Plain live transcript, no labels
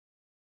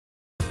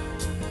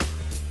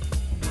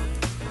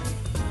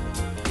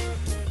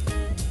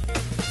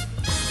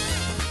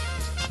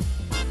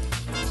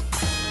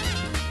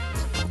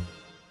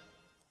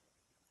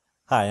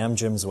Hi, I'm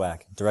Jim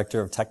Zwack,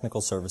 Director of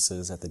Technical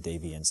Services at the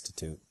Davey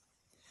Institute.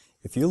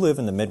 If you live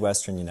in the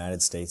Midwestern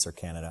United States or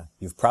Canada,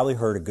 you've probably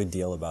heard a good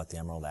deal about the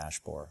emerald ash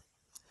borer.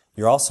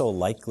 You're also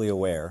likely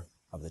aware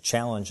of the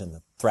challenge and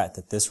the threat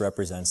that this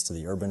represents to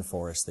the urban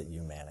forest that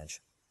you manage.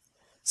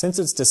 Since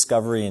its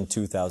discovery in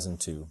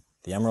 2002,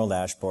 the emerald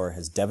ash borer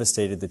has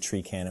devastated the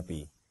tree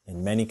canopy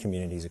in many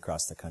communities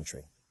across the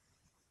country.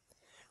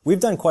 We've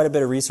done quite a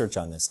bit of research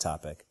on this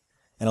topic,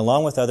 and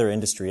along with other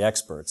industry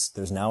experts,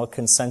 there's now a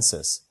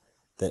consensus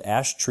that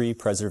ash tree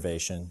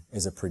preservation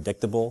is a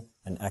predictable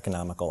and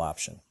economical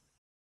option.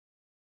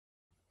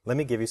 Let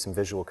me give you some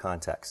visual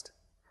context.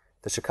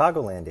 The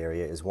Chicagoland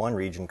area is one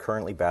region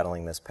currently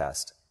battling this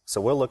pest, so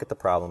we'll look at the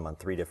problem on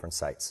 3 different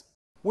sites.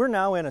 We're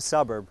now in a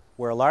suburb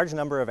where a large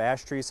number of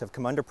ash trees have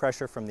come under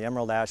pressure from the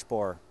emerald ash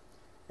borer.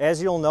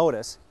 As you'll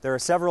notice, there are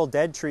several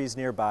dead trees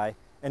nearby,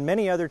 and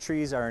many other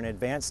trees are in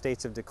advanced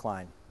states of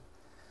decline.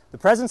 The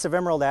presence of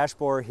emerald ash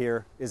borer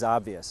here is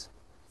obvious.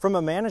 From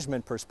a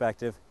management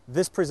perspective,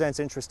 this presents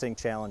interesting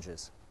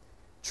challenges.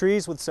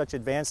 Trees with such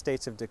advanced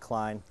states of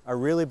decline are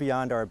really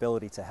beyond our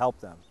ability to help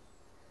them.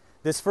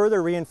 This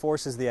further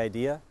reinforces the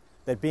idea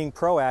that being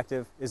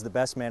proactive is the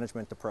best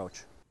management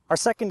approach. Our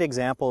second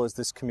example is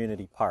this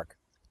community park,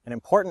 an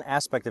important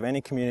aspect of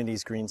any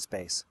community's green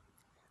space.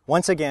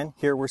 Once again,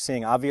 here we're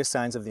seeing obvious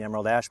signs of the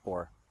emerald ash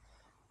borer.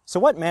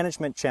 So what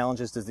management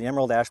challenges does the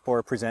emerald ash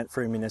borer present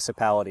for a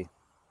municipality?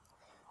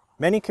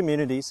 Many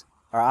communities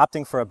are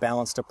opting for a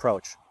balanced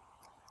approach.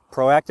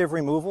 Proactive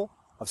removal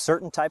of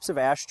certain types of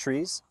ash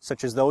trees,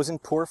 such as those in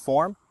poor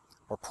form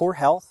or poor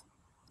health,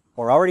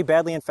 or already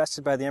badly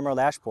infested by the emerald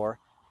ash borer,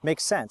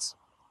 makes sense.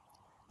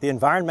 The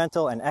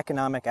environmental and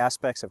economic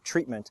aspects of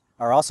treatment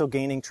are also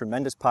gaining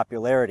tremendous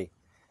popularity.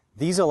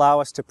 These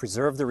allow us to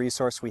preserve the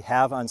resource we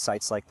have on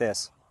sites like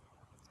this.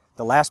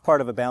 The last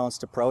part of a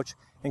balanced approach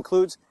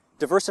includes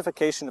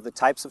diversification of the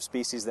types of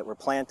species that we're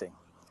planting,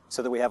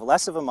 so that we have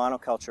less of a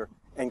monoculture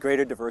and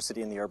greater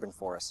diversity in the urban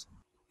forest.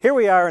 Here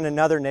we are in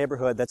another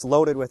neighborhood that's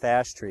loaded with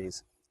ash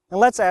trees. And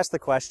let's ask the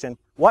question,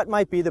 what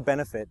might be the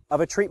benefit of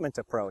a treatment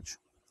approach?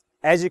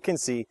 As you can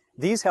see,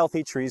 these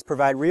healthy trees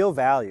provide real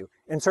value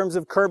in terms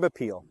of curb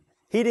appeal,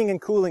 heating and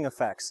cooling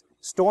effects,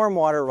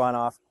 stormwater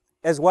runoff,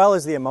 as well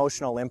as the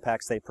emotional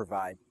impacts they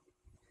provide.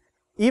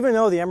 Even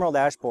though the emerald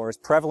ash borer is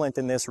prevalent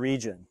in this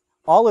region,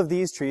 all of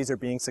these trees are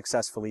being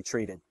successfully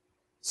treated.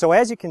 So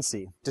as you can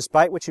see,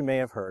 despite what you may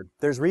have heard,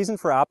 there's reason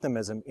for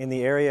optimism in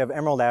the area of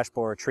emerald ash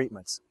borer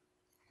treatments.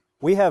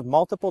 We have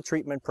multiple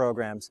treatment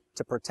programs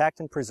to protect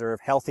and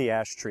preserve healthy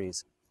ash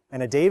trees,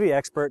 and a Davey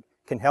expert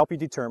can help you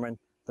determine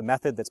the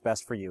method that's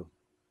best for you.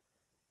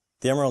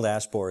 The emerald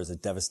ash borer is a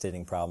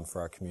devastating problem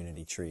for our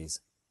community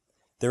trees.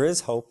 There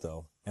is hope,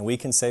 though, and we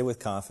can say with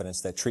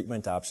confidence that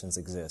treatment options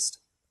exist,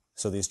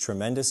 so these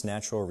tremendous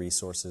natural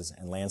resources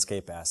and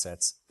landscape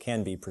assets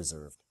can be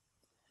preserved.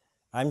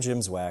 I'm Jim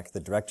Zwack, the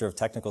Director of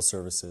Technical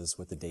Services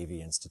with the Davey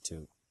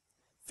Institute.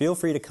 Feel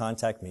free to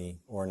contact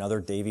me or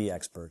another Davey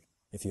expert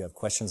if you have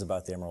questions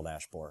about the emerald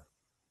ash borer.